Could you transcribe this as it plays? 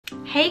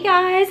Hey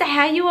guys,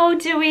 how you all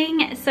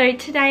doing? So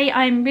today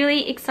I'm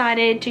really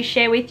excited to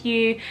share with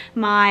you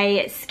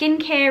my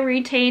skincare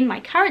routine, my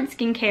current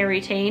skincare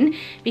routine,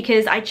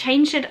 because I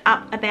changed it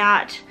up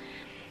about,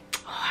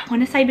 I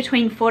want to say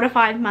between 4 to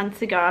 5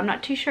 months ago. I'm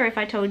not too sure if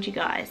I told you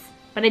guys,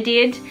 but I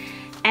did.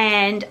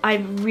 And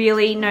I've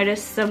really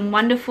noticed some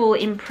wonderful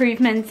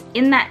improvements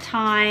in that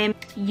time.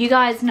 You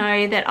guys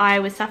know that I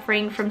was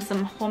suffering from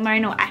some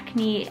hormonal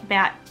acne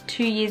about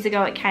 2 years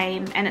ago it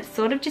came, and it's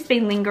sort of just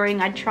been lingering.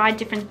 I tried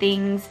different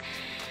things,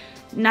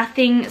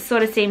 nothing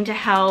sort of seemed to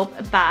help,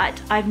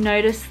 but I've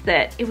noticed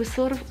that it was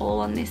sort of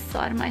all on this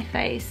side of my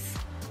face.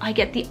 I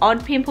get the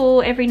odd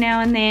pimple every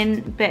now and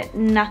then, but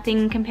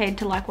nothing compared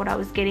to like what I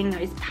was getting,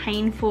 those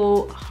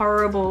painful,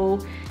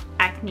 horrible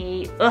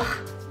acne.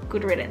 Ugh,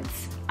 good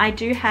riddance. I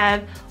do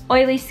have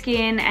oily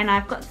skin and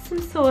I've got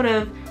some sort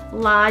of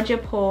larger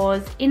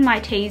pores in my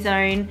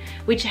T-zone,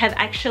 which have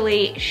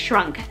actually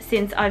shrunk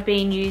since I've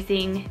been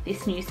using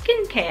this new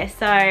skincare.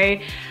 So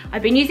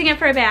I've been using it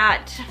for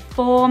about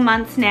 4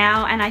 months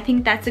now, and I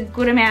think that's a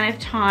good amount of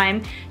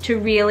time to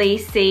really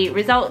see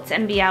results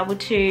and be able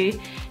to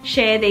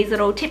share these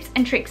little tips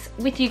and tricks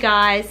with you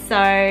guys. So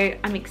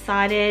I'm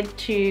excited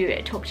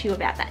to talk to you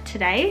about that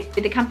today.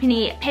 The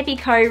company Peppy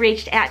Co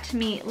reached out to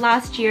me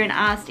last year and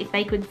asked if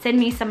they could send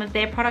me some of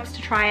their products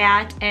to try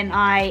out, and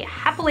I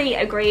happily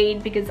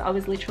agreed because I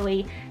was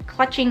literally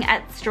clutching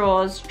at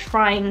straws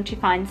trying to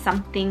find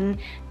something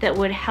that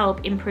would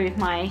help improve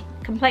my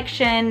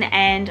complexion,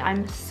 and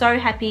I'm so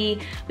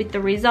happy with the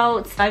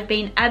results. I've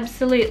been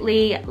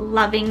absolutely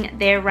loving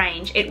their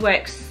range. It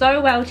works so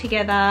well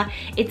together.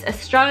 It's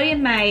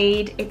Australian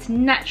made, it's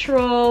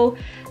natural,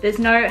 there's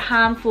no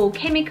harmful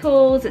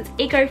chemicals, it's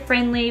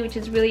eco-friendly, which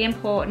is really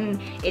important,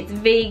 it's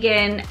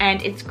vegan,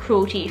 and it's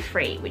cruelty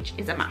free, which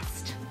is a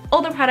must.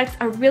 All the products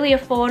are really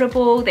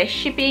affordable, their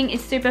shipping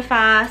is super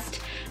fast,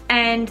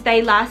 and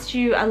they last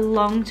you a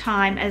long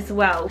time as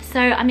well. So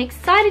I'm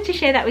excited to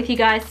share that with you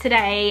guys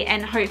today,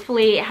 and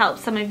hopefully help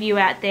some of you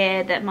out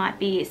there that might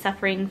be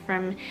suffering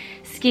from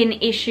skin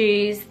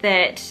issues,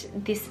 that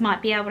this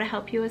might be able to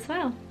help you as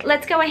well.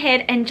 Let's go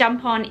ahead and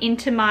jump on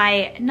into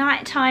my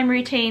nighttime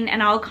routine,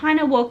 and I'll kind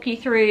of walk you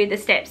through the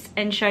steps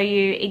and show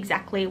you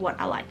exactly what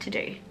I like to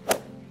do.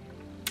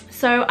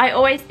 So I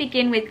always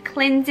begin with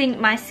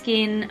cleansing my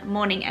skin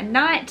morning and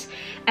night,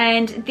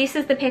 and this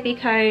is the Peppy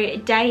Co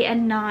Day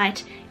and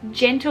Night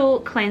Gentle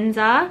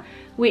Cleanser,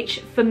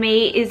 which for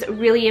me is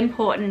really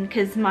important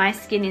because my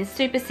skin is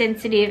super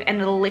sensitive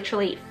and it'll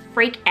literally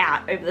freak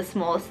out over the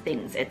smallest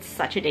things. It's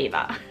such a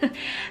diva.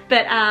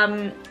 But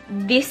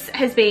this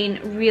has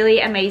been really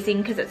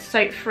amazing because it's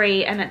soap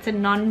free and it's a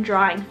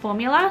non-drying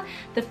formula.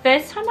 The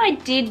first time I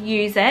did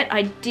use it,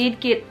 I did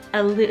get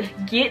a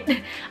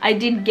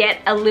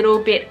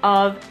little bit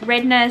of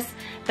redness,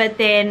 but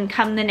then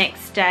come the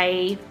next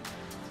day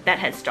that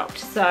had stopped.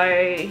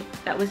 So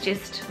that was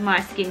just my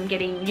skin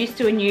getting used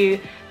to a new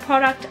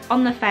product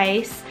on the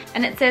face.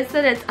 And it says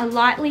that it's a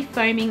lightly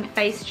foaming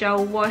face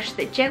gel wash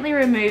that gently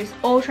removes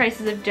all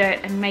traces of dirt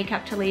and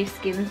makeup to leave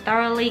skin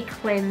thoroughly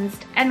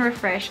cleansed and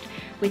refreshed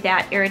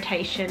without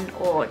irritation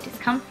or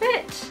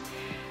discomfort.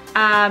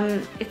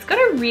 It's got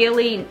a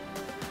really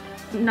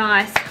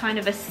nice kind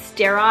of a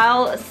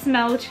sterile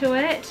smell to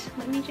it.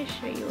 Let me just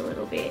show you a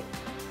little bit.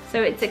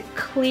 So it's a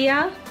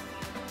clear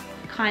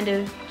kind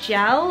of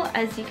gel,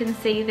 as you can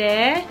see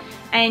there,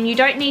 and you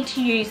don't need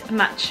to use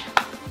much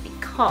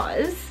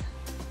because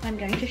I'm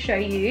going to show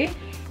you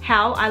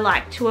how I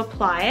like to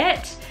apply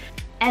it,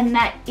 and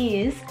that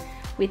is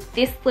with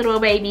this little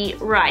baby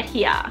right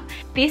here.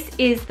 This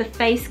is the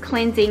face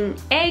cleansing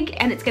egg,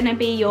 and it's going to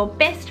be your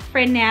best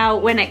friend now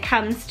when it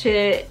comes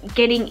to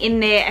getting in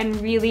there and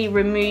really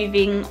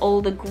removing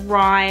all the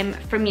grime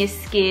from your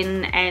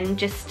skin and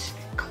just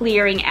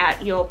clearing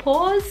out your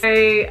pores.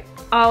 So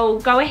I'll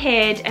go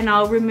ahead and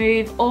I'll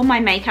remove all my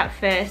makeup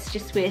first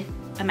just with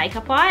a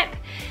makeup wipe,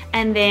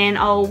 and then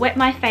I'll wet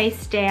my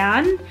face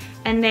down,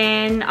 and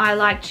then I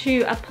like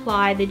to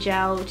apply the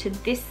gel to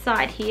this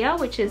side here,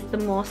 which is the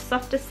more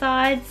softer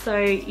side. So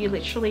you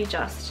literally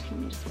just, let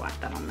me just wipe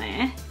that on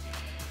there.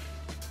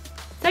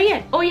 So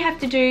yeah, all you have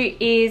to do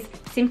is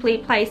simply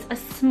place a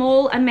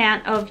small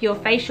amount of your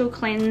facial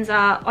cleanser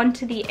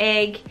onto the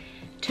egg,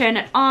 turn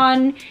it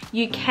on.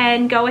 You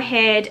can go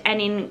ahead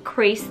and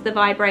increase the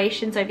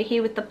vibrations over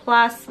here with the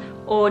plus,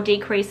 or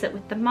decrease it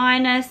with the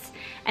minus,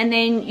 and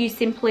then you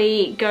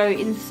simply go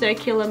in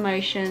circular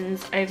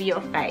motions over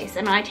your face.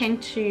 And I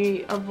tend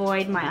to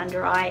avoid my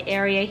under eye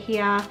area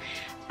here,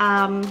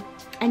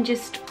 and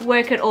just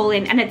work it all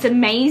in. And it's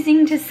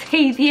amazing to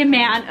see the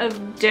amount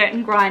of dirt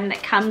and grime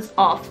that comes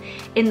off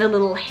in the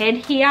little head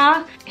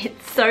here.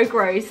 It's so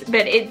gross,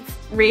 but it's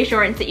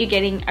reassurance that you're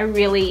getting a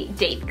really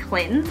deep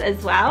cleanse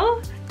as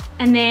well.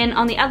 And then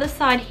on the other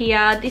side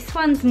here, this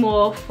one's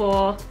more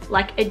for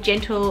like a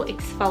gentle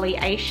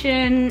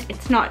exfoliation.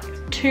 It's not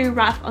too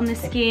rough on the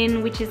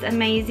skin, which is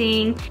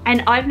amazing.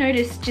 And I've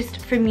noticed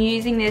just from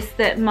using this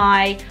that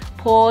my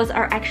pores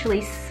are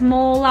actually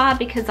smaller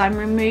because I'm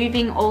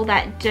removing all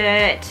that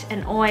dirt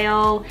and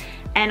oil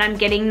and I'm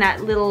getting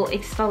that little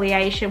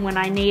exfoliation when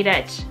I need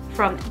it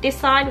from this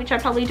side, which I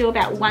probably do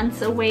about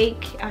once a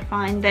week. I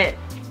find that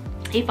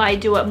if I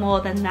do it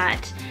more than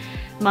that,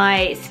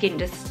 my skin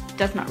just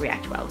does not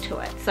react well to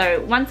it.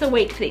 So once a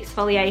week for the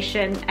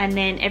exfoliation, and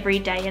then every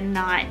day and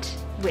night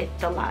with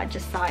the larger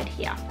side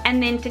here.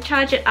 And then to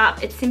charge it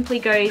up, it simply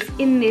goes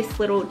in this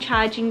little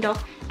charging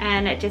dock,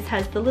 and it just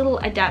has the little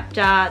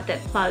adapter that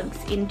plugs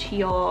into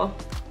your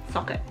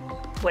socket,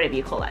 whatever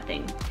you call that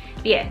thing.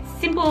 But yeah,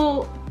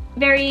 simple,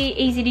 very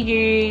easy to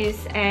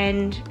use,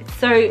 and it's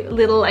so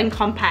little and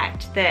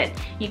compact that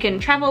you can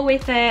travel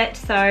with it,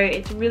 so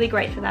it's really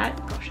great for that.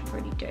 Gosh, I've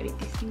already dirtied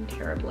this thing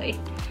terribly.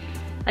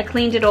 I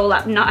cleaned it all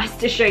up nice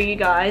to show you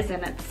guys,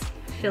 and it's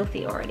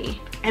filthy already.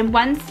 And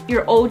once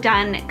you're all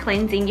done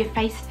cleansing, your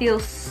face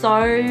feels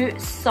so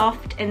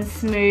soft and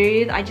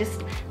smooth. I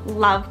just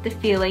love the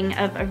feeling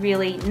of a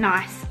really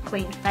nice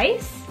clean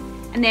face.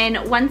 And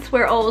then once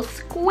we're all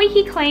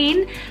squeaky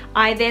clean,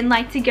 I then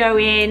like to go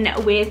in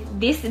with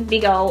this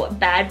big old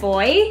bad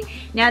boy.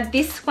 Now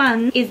this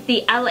one is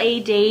the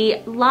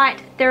LED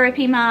light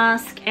therapy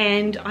mask,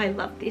 and I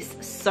love this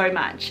so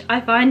much. I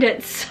find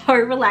it so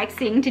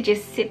relaxing to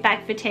just sit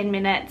back for 10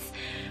 minutes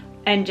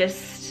and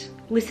just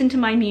listen to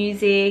my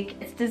music.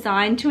 It's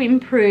designed to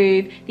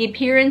improve the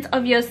appearance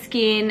of your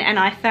skin, and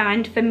I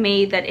found for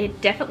me that it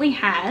definitely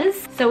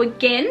has. So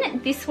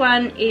again, this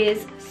one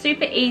is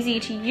super easy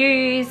to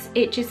use.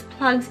 It just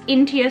plugs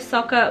into your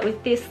socket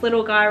with this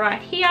little guy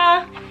right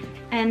here,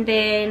 and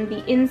then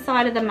the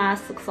inside of the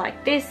mask looks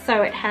like this.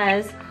 So it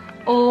has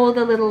all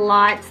the little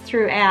lights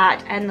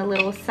throughout and the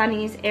little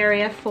sunnies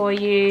area for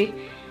you,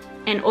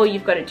 and all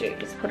you've got to do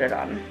is put it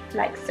on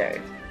like so,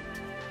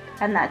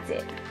 and that's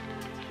it.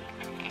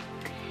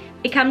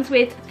 It comes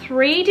with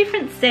 3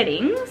 different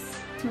settings.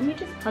 Let me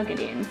just plug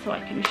it in so I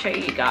can show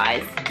you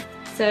guys.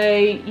 So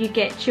you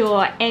get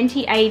your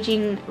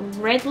anti-aging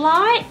red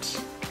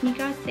light. Can you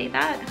guys see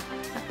that?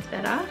 That's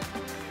better.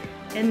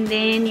 And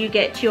then you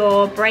get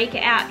your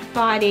breakout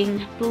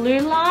fighting blue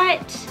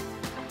light.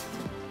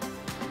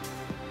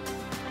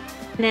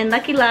 And then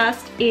lucky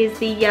last is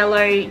the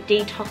yellow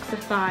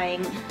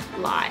detoxifying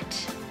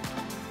light.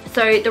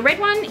 So the red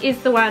one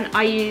is the one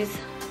I use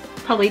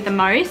probably the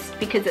most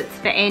because it's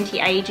for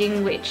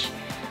anti-aging, which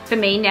for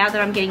me, now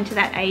that I'm getting to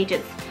that age,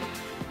 it's,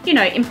 you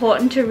know,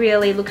 important to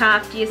really look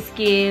after your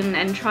skin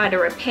and try to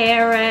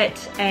repair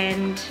it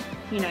and,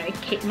 you know,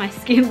 keep my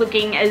skin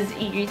looking as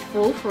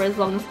youthful for as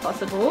long as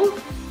possible.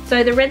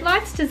 So the red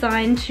light's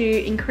designed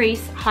to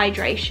increase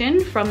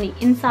hydration from the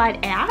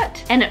inside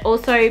out, and it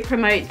also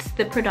promotes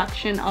the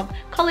production of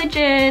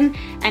collagen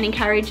and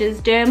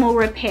encourages dermal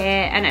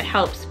repair, and it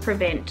helps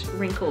prevent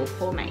wrinkle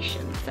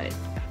formation. So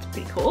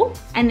pretty cool.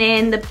 And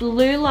then the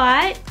blue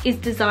light is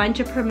designed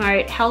to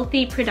promote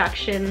healthy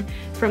production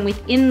from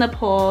within the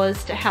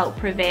pores to help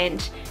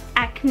prevent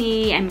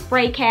acne and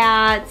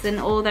breakouts and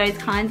all those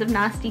kinds of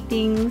nasty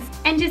things,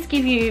 and just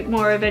give you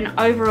more of an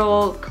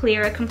overall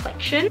clearer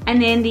complexion.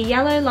 And then the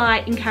yellow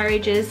light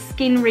encourages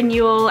skin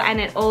renewal, and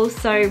it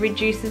also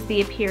reduces the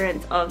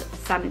appearance of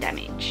sun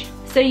damage.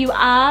 So you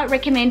are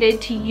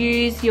recommended to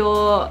use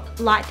your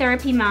light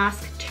therapy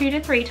mask 2 to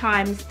 3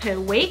 times per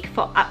week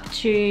for up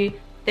to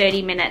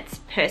 30 minutes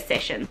per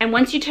session. And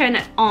once you turn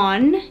it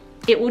on,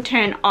 it will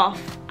turn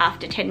off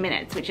after 10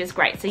 minutes, which is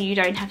great. So you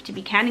don't have to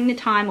be counting the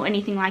time or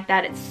anything like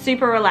that. It's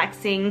super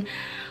relaxing.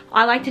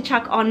 I like to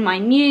chuck on my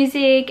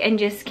music and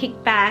just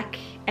kick back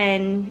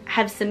and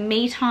have some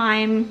me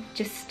time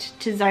just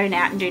to zone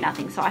out and do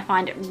nothing. So I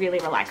find it really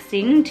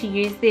relaxing to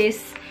use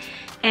this.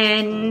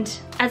 And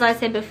as I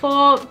said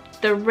before,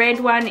 the red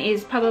one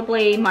is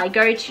probably my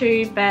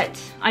go-to, but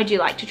I do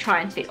like to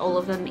try and fit all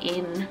of them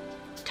in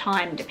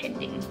time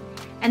depending.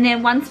 And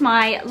then once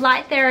my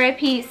light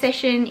therapy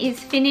session is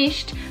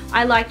finished,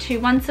 I like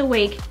to once a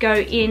week go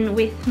in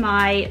with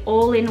my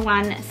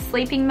all-in-one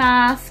sleeping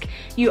mask.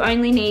 You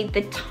only need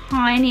the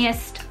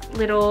tiniest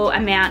little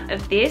amount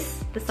of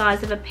this, the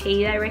size of a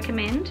pea they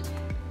recommend.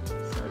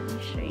 So let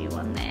me show you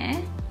one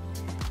there.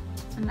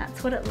 And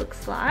that's what it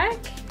looks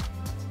like.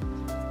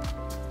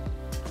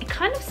 It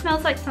kind of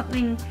smells like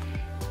something,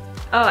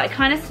 oh, it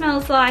kind of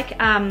smells like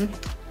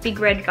Big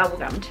Red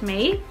bubblegum to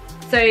me.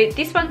 So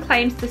this one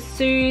claims to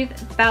soothe,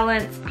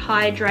 balance,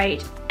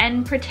 hydrate,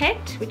 and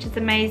protect, which is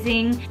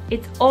amazing.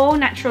 It's all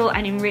natural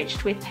and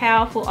enriched with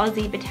powerful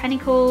Aussie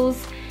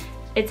botanicals.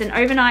 It's an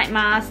overnight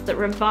mask that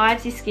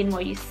revives your skin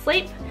while you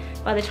sleep.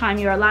 By the time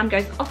your alarm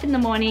goes off in the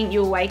morning,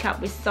 you'll wake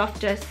up with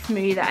softer,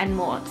 smoother, and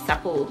more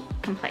supple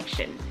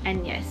complexion.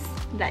 And yes,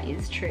 that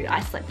is true. I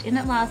slept in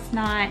it last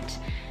night,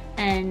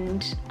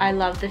 and I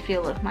love the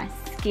feel of my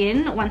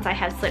skin once I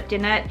have slept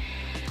in it.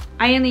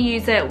 I only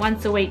use it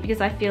once a week because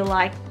I feel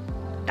like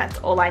that's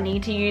all I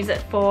need to use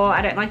it for.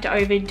 I don't like to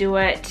overdo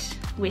it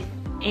with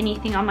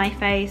anything on my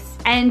face.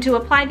 And to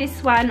apply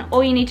this one,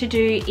 all you need to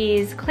do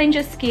is cleanse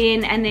your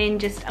skin and then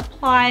just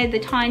apply the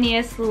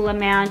tiniest little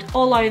amount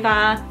all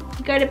over.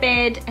 You go to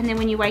bed, and then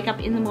when you wake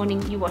up in the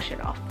morning, you wash it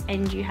off,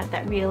 and you have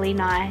that really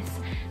nice,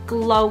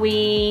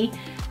 glowy,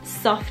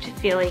 soft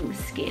feeling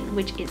skin,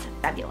 which is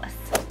fabulous.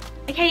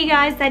 Okay you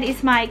guys, that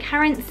is my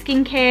current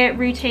skincare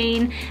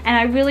routine, and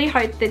I really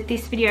hope that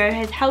this video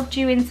has helped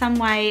you in some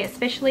way,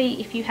 especially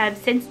if you have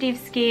sensitive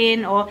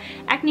skin or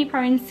acne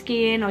prone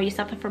skin, or you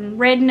suffer from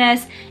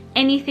redness,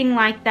 anything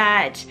like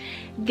that.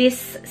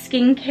 This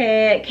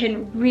skincare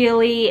can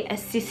really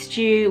assist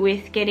you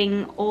with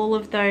getting all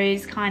of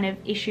those kind of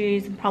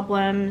issues and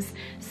problems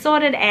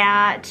sorted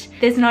out.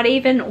 There's not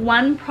even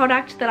one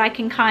product that I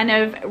can kind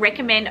of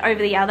recommend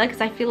over the other,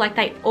 because I feel like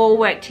they all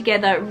work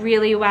together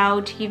really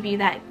well to give you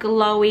that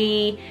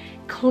glowy,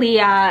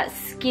 clear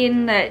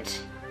skin that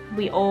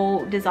we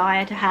all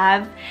desire to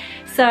have.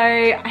 So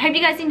I hope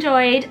you guys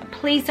enjoyed.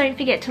 Please don't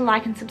forget to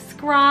like and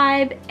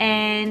subscribe,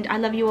 and I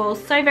love you all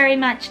so very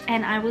much,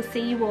 and I will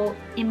see you all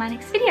in my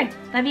next video.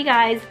 Love you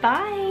guys.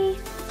 Bye.